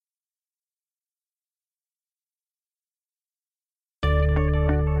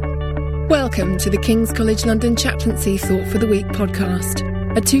Welcome to the King's College London Chaplaincy Thought for the Week podcast.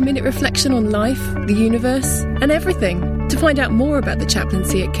 A 2-minute reflection on life, the universe, and everything. To find out more about the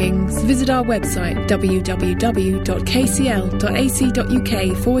chaplaincy at King's, visit our website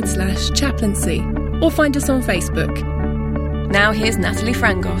www.kcl.ac.uk/chaplaincy or find us on Facebook. Now here's Natalie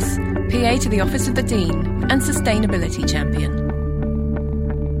Frangos, PA to the Office of the Dean and Sustainability Champion.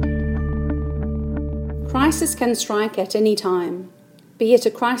 Crisis can strike at any time, be it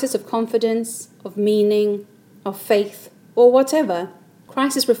a crisis of confidence, of meaning, of faith, or whatever.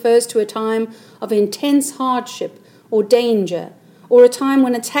 Crisis refers to a time of intense hardship or danger, or a time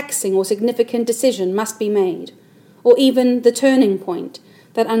when a taxing or significant decision must be made, or even the turning point,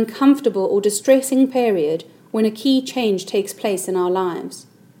 that uncomfortable or distressing period when a key change takes place in our lives.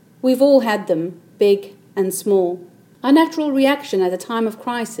 We've all had them, big and small. Our natural reaction at a time of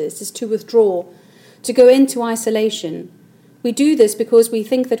crisis is to withdraw, to go into isolation. We do this because we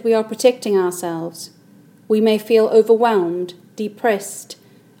think that we are protecting ourselves. We may feel overwhelmed, depressed,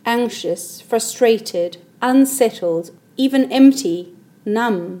 anxious, frustrated, unsettled, even empty,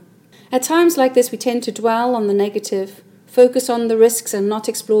 numb. At times like this, we tend to dwell on the negative, focus on the risks and not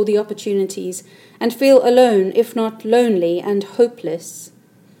explore the opportunities, and feel alone, if not lonely and hopeless.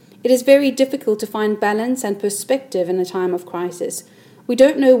 It is very difficult to find balance and perspective in a time of crisis. We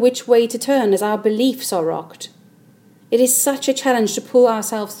don't know which way to turn as our beliefs are rocked. It is such a challenge to pull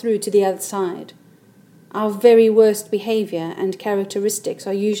ourselves through to the other side. Our very worst behavior and characteristics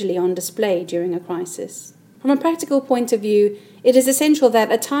are usually on display during a crisis. From a practical point of view, it is essential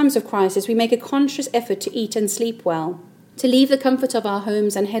that at times of crisis we make a conscious effort to eat and sleep well, to leave the comfort of our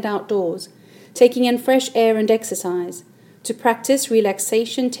homes and head outdoors, taking in fresh air and exercise, to practice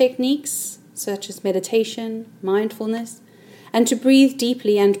relaxation techniques such as meditation, mindfulness, and to breathe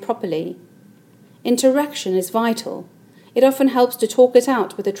deeply and properly. Interaction is vital. It often helps to talk it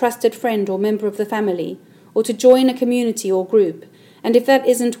out with a trusted friend or member of the family, or to join a community or group, and if that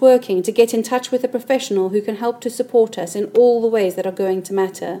isn't working, to get in touch with a professional who can help to support us in all the ways that are going to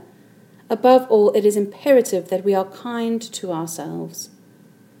matter. Above all, it is imperative that we are kind to ourselves.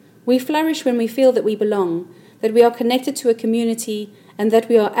 We flourish when we feel that we belong, that we are connected to a community, and that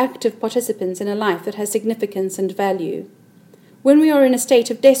we are active participants in a life that has significance and value. When we are in a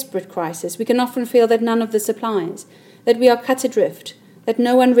state of desperate crisis, we can often feel that none of this applies, that we are cut adrift, that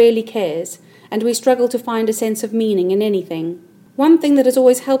no one really cares, and we struggle to find a sense of meaning in anything. One thing that has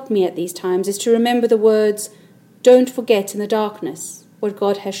always helped me at these times is to remember the words, "Don't forget in the darkness what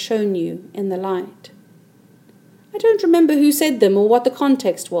God has shown you in the light." I don't remember who said them or what the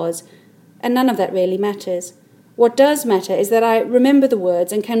context was, and none of that really matters. What does matter is that I remember the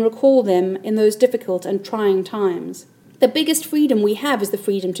words and can recall them in those difficult and trying times. The biggest freedom we have is the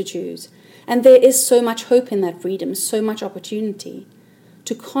freedom to choose, and there is so much hope in that freedom, so much opportunity.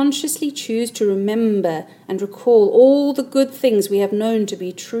 To consciously choose to remember and recall all the good things we have known to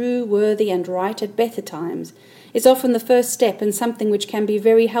be true, worthy, and right at better times is often the first step in something which can be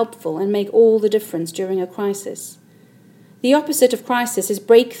very helpful and make all the difference during a crisis. The opposite of crisis is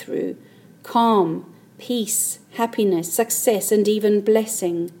breakthrough, calm, peace, happiness, success, and even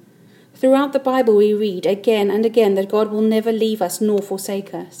blessing. Throughout the Bible we read again and again that God will never leave us nor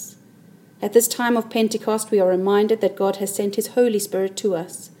forsake us. At this time of Pentecost we are reminded that God has sent His Holy Spirit to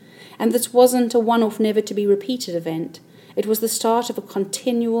us. And this wasn't a one-off, never-to-be-repeated event. It was the start of a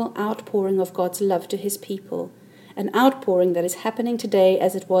continual outpouring of God's love to His people, an outpouring that is happening today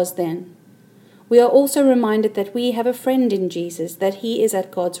as it was then. We are also reminded that we have a friend in Jesus, that He is at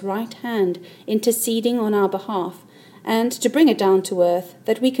God's right hand, interceding on our behalf, and, to bring it down to earth,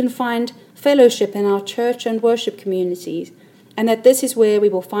 that we can find fellowship in our church and worship communities, and that this is where we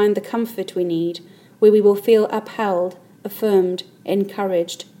will find the comfort we need, where we will feel upheld, affirmed,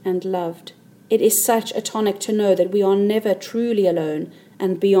 encouraged, and loved. It is such a tonic to know that we are never truly alone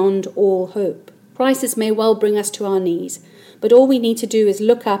and beyond all hope. Crisis may well bring us to our knees, but all we need to do is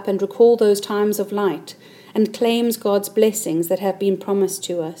look up and recall those times of light and claim God's blessings that have been promised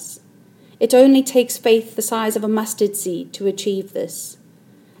to us. It only takes faith the size of a mustard seed to achieve this.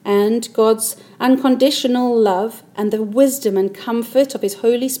 And God's unconditional love and the wisdom and comfort of His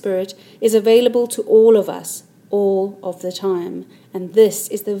Holy Spirit is available to all of us, all of the time. And this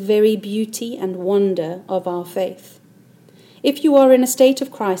is the very beauty and wonder of our faith. If you are in a state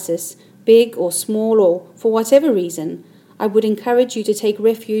of crisis, big or small or for whatever reason, I would encourage you to take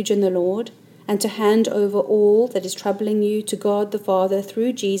refuge in the Lord and to hand over all that is troubling you to God the Father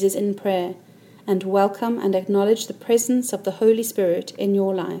through Jesus in prayer, and welcome and acknowledge the presence of the Holy Spirit in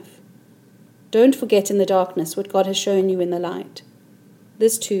your life. Don't forget in the darkness what God has shown you in the light.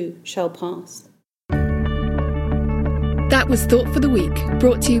 This too shall pass. That was Thought for the Week,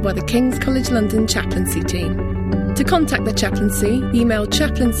 brought to you by the King's College London chaplaincy team. To contact the chaplaincy, email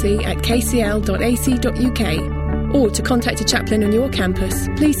chaplaincy@kcl.ac.uk, or to contact a chaplain on your campus,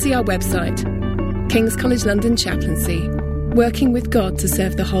 please see our website. King's College London Chaplaincy, working with God to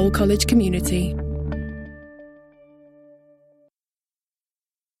serve the whole college community.